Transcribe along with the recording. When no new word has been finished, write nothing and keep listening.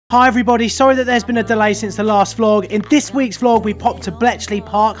Hi everybody, sorry that there's been a delay since the last vlog. In this week's vlog we popped to Bletchley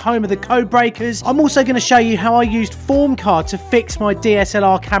Park, home of the code breakers. I'm also going to show you how I used Form Card to fix my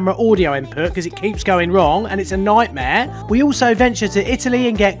DSLR camera audio input because it keeps going wrong and it's a nightmare. We also venture to Italy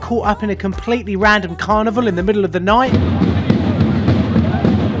and get caught up in a completely random carnival in the middle of the night.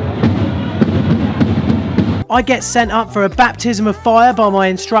 I get sent up for a baptism of fire by my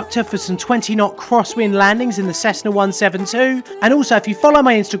instructor for some 20-knot crosswind landings in the Cessna 172. And also, if you follow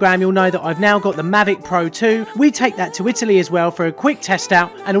my Instagram, you'll know that I've now got the MAVIC Pro 2. We take that to Italy as well for a quick test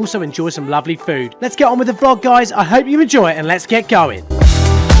out and also enjoy some lovely food. Let's get on with the vlog, guys. I hope you enjoy it and let's get going.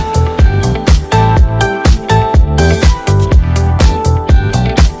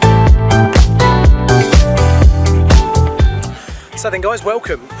 So then guys,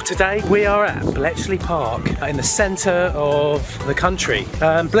 welcome. Today we are at Bletchley Park in the centre of the country.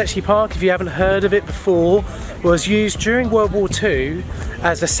 Bletchley Park, if you haven't heard of it before, was used during World War II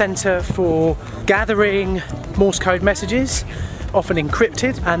as a centre for gathering Morse code messages, often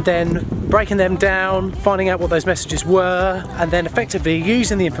encrypted, and then breaking them down, finding out what those messages were, and then effectively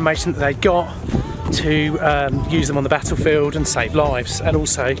using the information that they got to use them on the battlefield and save lives, and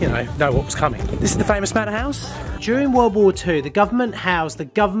also, you know what was coming. This is the famous Manor House. During World War II, the government housed the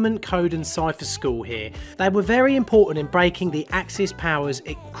Government Code and Cipher School here. They were very important in breaking the Axis powers'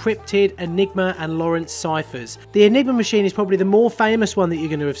 encrypted Enigma and Lawrence ciphers. The Enigma machine is probably the more famous one that you're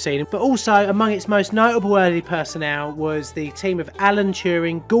going to have seen, but also among its most notable early personnel was the team of Alan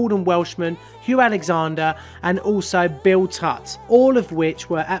Turing, Gordon Welshman, Hugh Alexander, and also Bill Tutt, all of which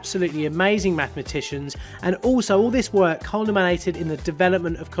were absolutely amazing mathematicians, and also all this work culminated in the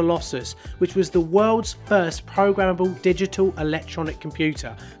development of Colossus, which was the world's first programmable digital electronic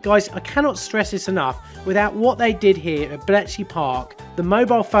computer. Guys, I cannot stress this enough, without what they did here at Bletchley Park, the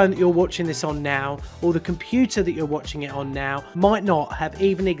mobile phone that you're watching this on now, or the computer that you're watching it on now, might not have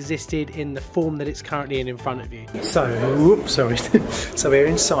even existed in the form that it's currently in front of you. So, sorry, so we're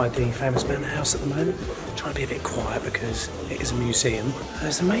inside the famous Manor House at the moment, trying to be a bit quiet because it is a museum.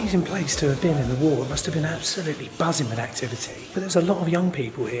 It's an amazing place to have been in the war. It must have been absolutely buzzing with activity. But there's a lot of young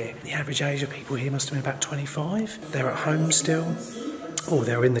people here. The average age of people here must have been about 25. They're at home still, or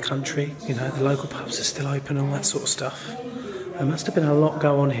they're in the country. You know, the local pubs are still open, all that sort of stuff. There must have been a lot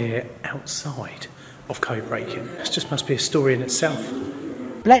go on here outside of code breaking. This just must be a story in itself.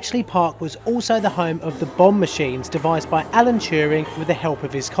 Bletchley Park was also the home of the bomb machines devised by Alan Turing with the help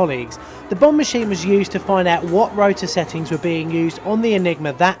of his colleagues. The bomb machine was used to find out what rotor settings were being used on the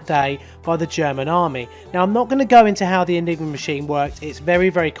Enigma that day by the German army. Now, I'm not going to go into how the Enigma machine worked, it's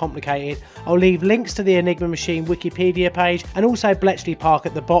very complicated. I'll leave links to the Enigma machine Wikipedia page and also Bletchley Park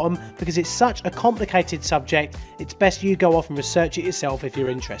at the bottom because it's such a complicated subject, it's best you go off and research it yourself if you're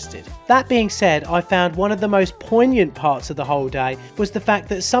interested. That being said, I found one of the most poignant parts of the whole day was the fact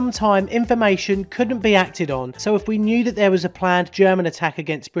that sometime information couldn't be acted on, so if we knew that there was a planned German attack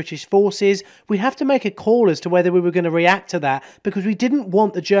against British forces, we'd have to make a call as to whether we were going to react to that because we didn't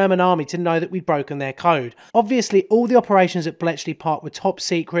want the German army to know that we'd broken their code. Obviously, all the operations at Bletchley Park were top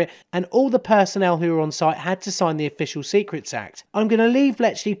secret and all the personnel who were on site had to sign the Official Secrets Act. I'm going to leave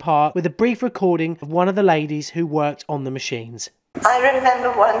Bletchley Park with a brief recording of one of the ladies who worked on the machines. I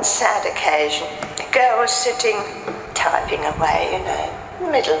remember one sad occasion. The girl was sitting typing away, you know, in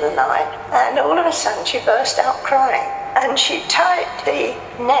the middle of the night, and all of a sudden she burst out crying. And she typed the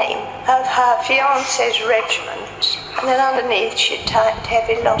name of her fiance's regiment, and then underneath she typed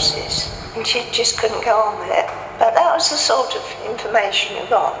heavy losses, and she just couldn't go on with it. But that was the sort of information you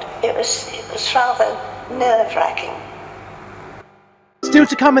got. It was rather nerve-wracking. Still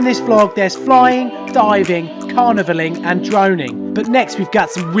to come in this vlog, there's flying, diving, carnivaling and droning. But next we've got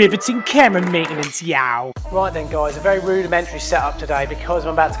some riveting camera maintenance, yow! Right then guys, a very rudimentary setup today because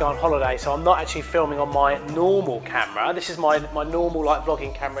I'm about to go on holiday, so I'm not actually filming on my normal camera. This is my normal like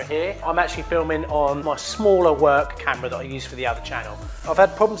vlogging camera here. I'm actually filming on my smaller work camera that I use for the other channel. I've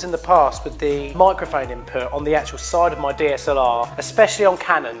had problems in the past with the microphone input on the actual side of my DSLR, especially on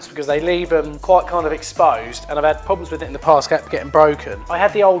Canons because they leave them quite kind of exposed, and I've had problems with it in the past getting broken. I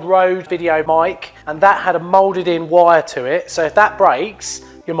had the old Rode video mic and that had a moulded in wire to it, so if that breaks,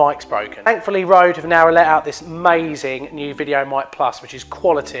 your mic's broken. Thankfully Rode have now let out this amazing new Video Mic Plus, which is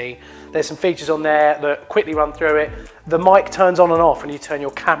quality. There's some features on there that quickly run through it. The mic turns on and off when you turn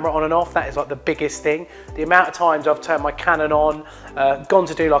your camera on and off. That is like the biggest thing. The amount of times I've turned my Canon on, gone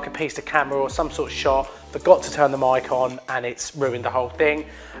to do like a piece of camera or some sort of shot, forgot to turn the mic on and it's ruined the whole thing.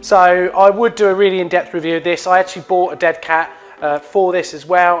 So I would do a really in-depth review of this. I actually bought a dead cat for this as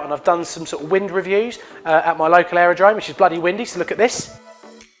well, and I've done some sort of wind reviews at my local aerodrome, which is bloody windy, so look at this.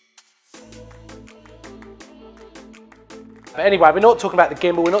 But anyway, we're not talking about the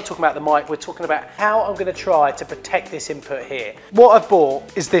gimbal, we're not talking about the mic, we're talking about how I'm going to try to protect this input here. What I've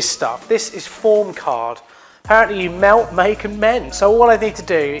bought is this stuff. This is form card. Apparently you melt, make and mend. So all I need to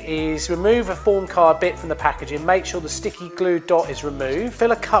do is remove a form card bit from the packaging, make sure the sticky glue dot is removed,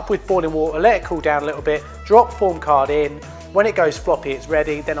 fill a cup with boiling water, let it cool down a little bit, drop form card in. When it goes floppy, it's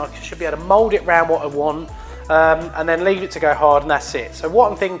ready. Then I should be able to mold it around what I want and then leave it to go hard, and that's it. So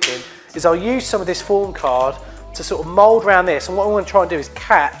what I'm thinking is I'll use some of this form card to sort of mold around this, and what I want to try and do is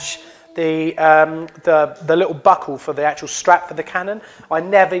catch the little buckle for the actual strap for the Canon. I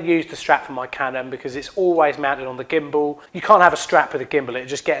never use the strap for my Canon because it's always mounted on the gimbal. You can't have a strap with a gimbal, it'll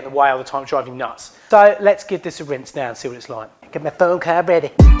just get in the way all the time, drive you nuts. So let's give this a rinse now and see what it's like. Get my phone card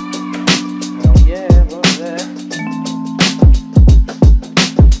ready. Oh yeah, right there.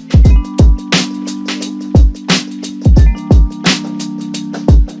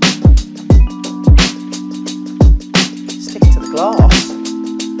 Glass.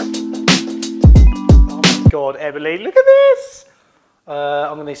 Oh my God, Emily, look at this!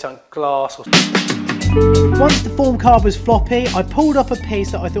 I'm gonna need some glass or something. Once the form card was floppy, I pulled up a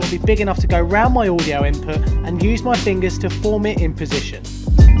piece that I thought would be big enough to go round my audio input and used my fingers to form it in position.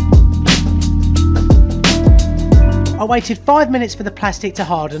 I waited 5 minutes for the plastic to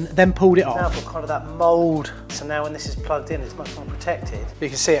harden, then pulled it off. Now I've got kind of that mould, so now when this is plugged in, it's much more protected. You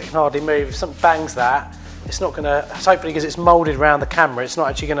can see it can hardly move. If something bangs that, it's not gonna, hopefully because it's moulded around the camera, it's not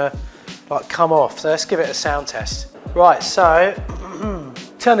actually gonna like come off. So let's give it a sound test. Right, so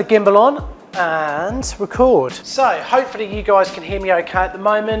turn the gimbal on and record. So hopefully you guys can hear me okay at the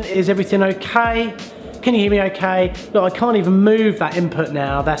moment. Is everything okay? Can you hear me okay? Look, I can't even move that input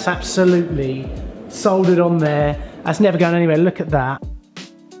now. That's absolutely soldered on there. That's never going anywhere. Look at that.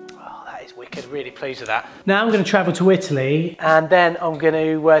 Really pleased with that. Now I'm going to travel to Italy and then I'm going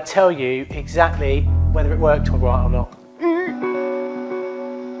to tell you exactly whether it worked all right or not.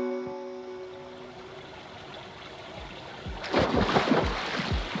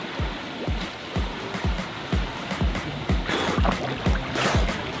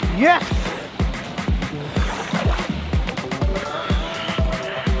 Yes!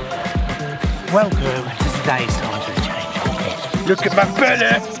 Welcome to today's Times with James. Look at my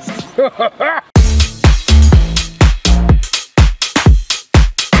belly!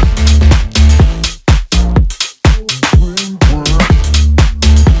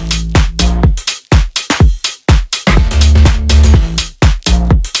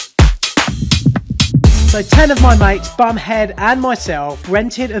 So 10 of my mates, Bumhead and myself,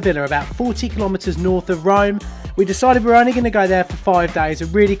 rented a villa about 40 kilometres north of Rome. We decided we were only going to go there for 5 days, a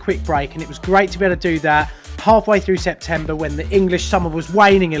really quick break, and it was great to be able to do that halfway through September when the English summer was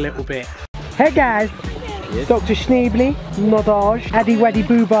waning a little bit. Hey guys, yes. Dr. Schneebly, Nodage, Addy Waddy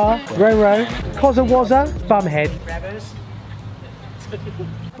Boobar, Roro, Koza Wazza, Bumhead.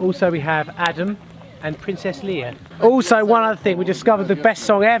 Also we have Adam and Princess Leia. Also one other thing, we discovered the best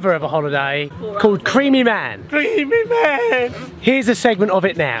song ever of a holiday called Creamy Man. Creamy Man! Here's a segment of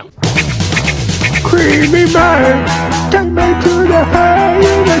it now. Creamy Man, take me to the high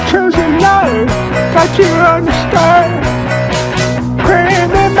in the chosen life, got you understand.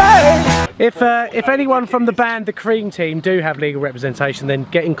 Creamy Man. If anyone from the band The Cream Team do have legal representation, then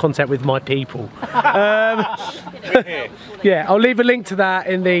get in contact with my people. Yeah, I'll leave a link to that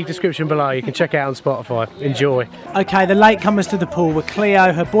in the description below. You can check it out on Spotify. Enjoy. Okay, the latecomers to the pool were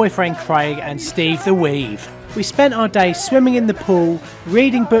Cleo, her boyfriend Craig, and Steve the Weave. We spent our day swimming in the pool,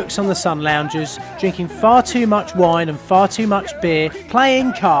 reading books on the sun loungers, drinking far too much wine and far too much beer,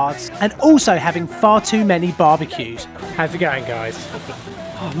 playing cards, and also having far too many barbecues. How's it going, guys?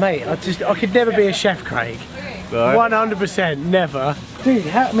 Oh mate, I could never be a chef, Craig. 100% never. Dude,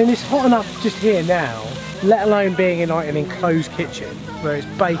 I mean it's hot enough just here now, let alone being in like an enclosed kitchen where it's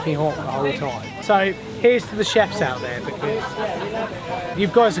baking hot the whole time. So here's to the chefs out there, because you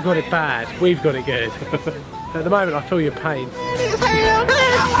guys have got it bad, we've got it good. At the moment I feel your pain.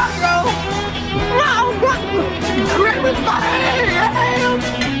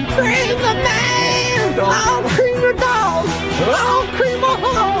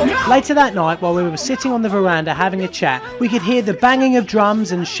 Later that night, while we were sitting on the veranda having a chat, we could hear the banging of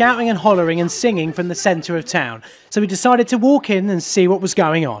drums and shouting and hollering and singing from the centre of town. So we decided to walk in and see what was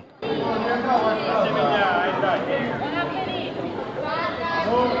going on.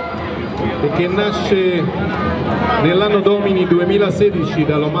 Che nasce nell'anno Domini 2016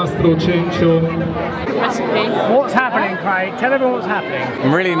 dall'omastro Cencio. What's happening, Craig? Tell everyone what's happening.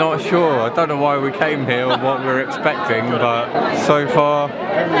 I'm really not sure. I don't know why we came here or what we're expecting, but so far...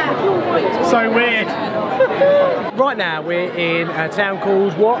 So weird. Right now we're in a town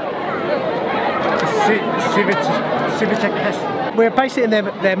called what? We're basically in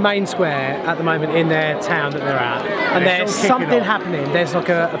their main square at the moment in their town that they're at, and there's something happening. There's like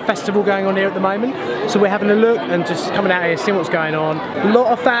a festival going on here at the moment, so we're having a look and just coming out here, seeing what's going on. A lot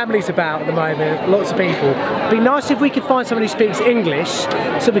of families about at the moment, lots of people. It'd be nice if we could find someone who speaks English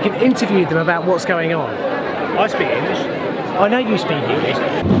so we can interview them about what's going on. I speak English. I know you speak English.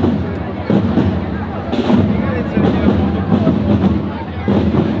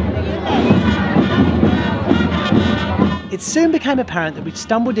 It soon became apparent that we'd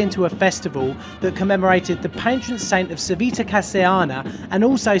stumbled into a festival that commemorated the patron saint of Civita Castellana and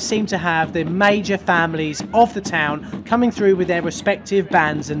also seemed to have the major families of the town coming through with their respective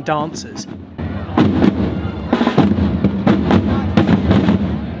bands and dancers.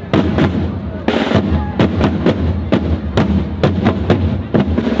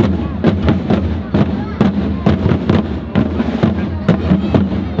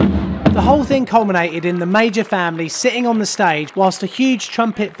 The whole thing culminated in the major family sitting on the stage whilst a huge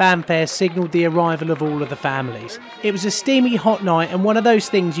trumpet fanfare signalled the arrival of all of the families. It was a steamy hot night and one of those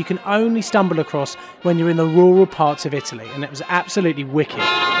things you can only stumble across when you're in the rural parts of Italy, and it was absolutely wicked.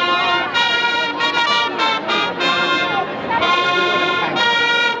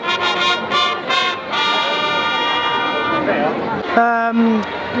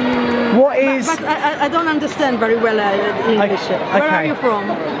 What is... But I don't understand very well English. Okay. Where are you from?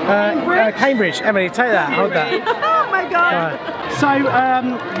 Cambridge. Emily, take that. Hold that. Oh my God. Right. So,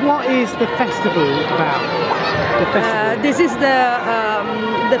 what is the festival about? The festival? This is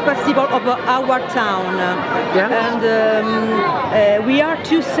the festival of our town. Yeah. And we are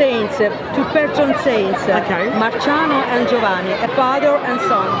two saints, two patron saints. Okay. Marciano and Giovanni, a father and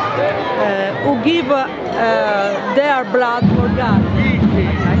son, who give their blood for God.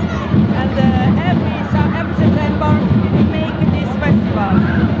 Okay. And every September we make this festival.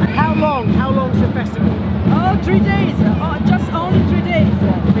 How long's the festival? Oh, 3 days. Oh, just only 3 days.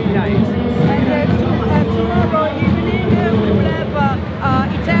 3 days. And tomorrow evening we will have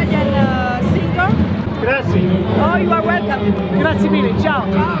Italian singer. Grazie. Oh, you are welcome. Grazie mille. Ciao.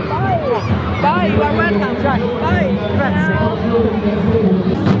 Bye. Bye. You are welcome. Bye. Grazie.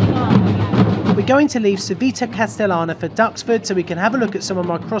 We're going to leave Civita Castellana for Duxford so we can have a look at some of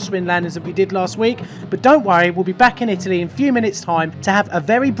my crosswind landings that we did last week. But don't worry, we'll be back in Italy in a few minutes' time to have a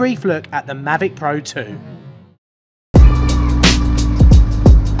very brief look at the MAVIC Pro 2.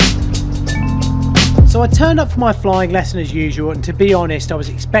 So I turned up for my flying lesson as usual, and to be honest I was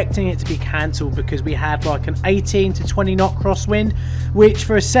expecting it to be cancelled because we had like an 18 to 20 knot crosswind, which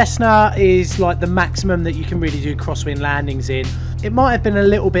for a Cessna is like the maximum that you can really do crosswind landings in. It might have been a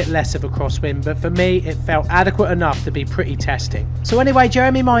little bit less of a crosswind, but for me it felt adequate enough to be pretty testing. So anyway,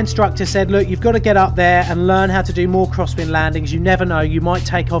 Jeremy, my instructor, said look, you've got to get up there and learn how to do more crosswind landings. You never know, you might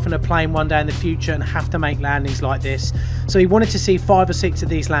take off in a plane one day in the future and have to make landings like this. So he wanted to see 5 or 6 of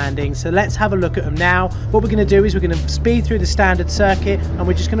these landings, so let's have a look at them now. What we're going to do is we're going to speed through the standard circuit and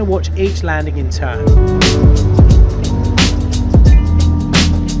we're just going to watch each landing in turn.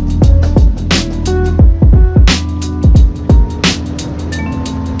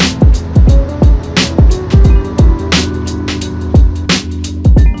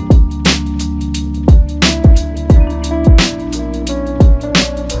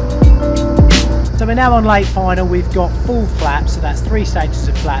 So we're now on late final, we've got full flap, so that's 3 stages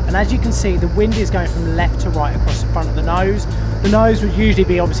of flap, and as you can see the wind is going from left to right across the front of the nose. The nose would usually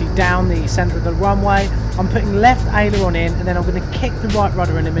be obviously down the centre of the runway. I'm putting left aileron in and then I'm going to kick the right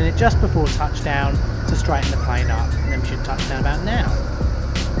rudder in a minute just before touchdown to straighten the plane up, and then we should touch down about now.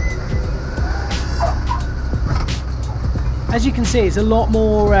 As you can see, it's a lot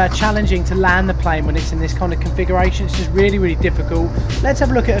more challenging to land the plane when it's in this kind of configuration. It's just really, really difficult. Let's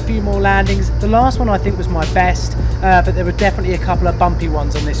have a look at a few more landings. The last one I think was my best, but there were definitely a couple of bumpy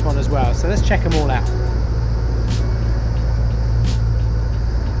ones on this one as well. So let's check them all out.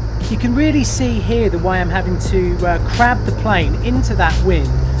 You can really see here the way I'm having to crab the plane into that wind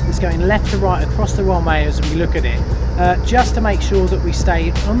that's going left to right across the runway as we look at it, just to make sure that we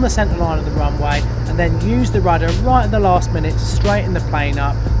stay on the centre line of the runway and then use the rudder right at the last minute to straighten the plane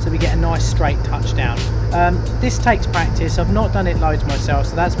up so we get a nice straight touchdown. This takes practice. I've not done it loads myself,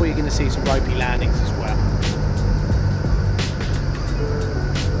 so that's where you're going to see some ropey landings as well.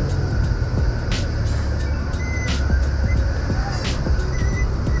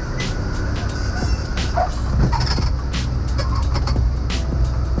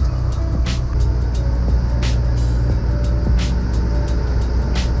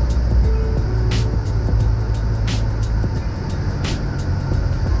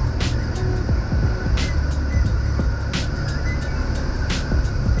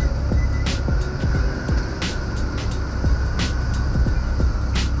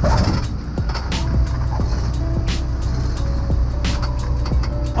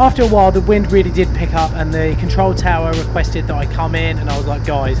 After a while the wind really did pick up and the control tower requested that I come in, and I was like,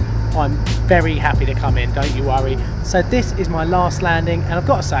 guys, I'm very happy to come in, don't you worry. So this is my last landing, and I've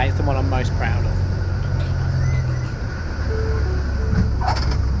got to say it's the one I'm most proud of.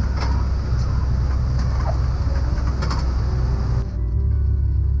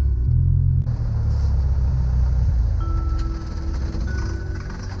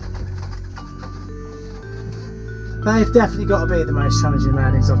 They've definitely got to be the most challenging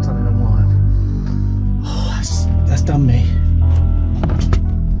landings I've done in a while. Oh, that's done me.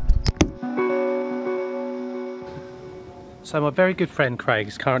 So my very good friend Craig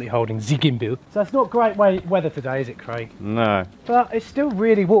is currently holding the gimbal. So it's not great weather today, is it, Craig? No. But it's still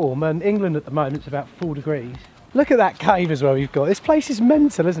really warm, and England at the moment it's about 4 degrees. Look at that cave as well you've got. This place is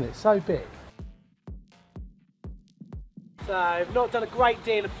mental, isn't it? It's so big. So I've not done a great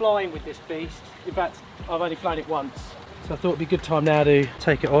deal of flying with this beast. In fact, I've only flown it once. So I thought it'd be a good time now to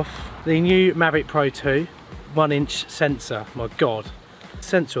take it off. The new MAVIC Pro 2, 1-inch sensor. My God, the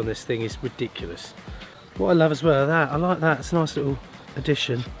sensor on this thing is ridiculous. What I love as well, I like that. It's a nice little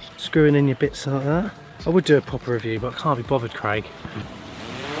addition. Screwing in your bits like that. I would do a proper review, but I can't be bothered, Craig.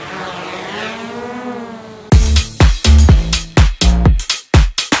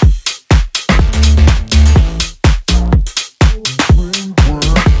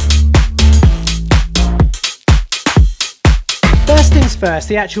 First,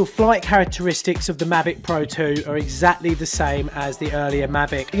 the actual flight characteristics of the MAVIC Pro 2 are exactly the same as the earlier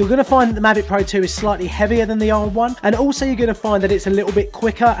MAVIC. You're going to find that the MAVIC Pro 2 is slightly heavier than the old one, and also you're going to find that it's a little bit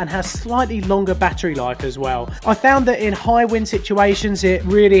quicker and has slightly longer battery life as well. I found that in high wind situations it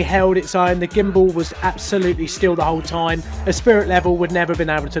really held its own. The gimbal was absolutely still the whole time. A spirit level would never have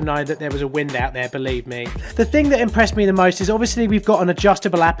been able to know that there was a wind out there, believe me. The thing that impressed me the most is obviously we've got an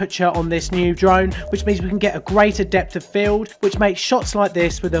adjustable aperture on this new drone, which means we can get a greater depth of field, which makes shots like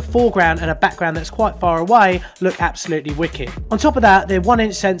this with a foreground and a background that's quite far away look absolutely wicked. On top of that, the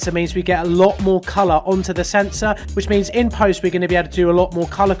 1-inch sensor means we get a lot more colour onto the sensor, which means in post we're going to be able to do a lot more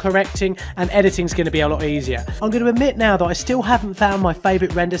colour correcting, and editing is going to be a lot easier. I'm going to admit now that I still haven't found my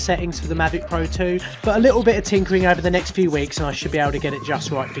favourite render settings for the MAVIC Pro 2, but a little bit of tinkering over the next few weeks and I should be able to get it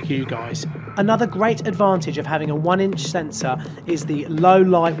just right for you guys. Another great advantage of having a 1-inch sensor is the low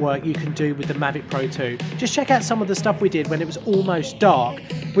light work you can do with the MAVIC Pro 2. Just check out some of the stuff we did when it was almost dark.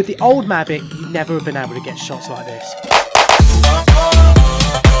 With the old MAVIC, you'd never have been able to get shots like this.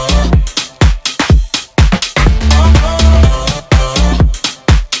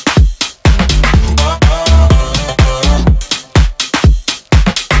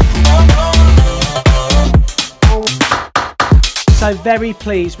 So very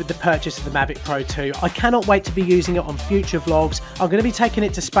pleased with the purchase of the MAVIC Pro 2. I cannot wait to be using it on future vlogs. I'm going to be taking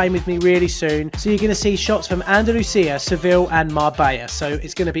it to Spain with me really soon. So you're going to see shots from Andalusia, Seville and Marbella. So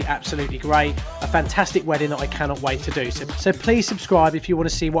it's going to be absolutely great. A fantastic wedding that I cannot wait to do. So please subscribe if you want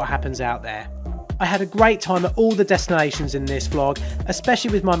to see what happens out there. I had a great time at all the destinations in this vlog, especially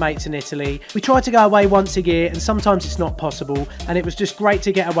with my mates in Italy. We try to go away once a year and sometimes it's not possible, and it was just great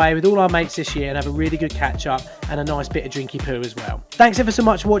to get away with all our mates this year and have a really good catch up and a nice bit of drinky poo as well. Thanks ever so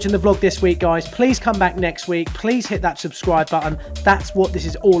much for watching the vlog this week, guys. Please come back next week. Please hit that subscribe button. That's what this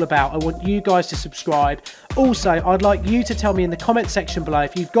is all about. I want you guys to subscribe. Also, I'd like you to tell me in the comment section below,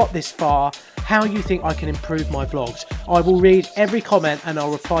 if you've got this far, how you think I can improve my vlogs. I will read every comment and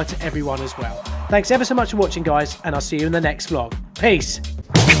I'll reply to everyone as well. Thanks ever so much for watching, guys, and I'll see you in the next vlog. Peace.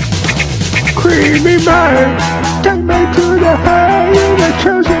 Creamy man, take me to the high, the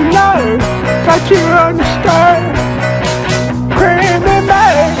chosen life, got you understand. Creamy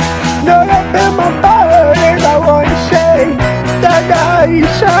man, know that in my body, I wanna say that I you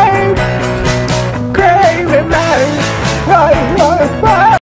say. Creamy man, right.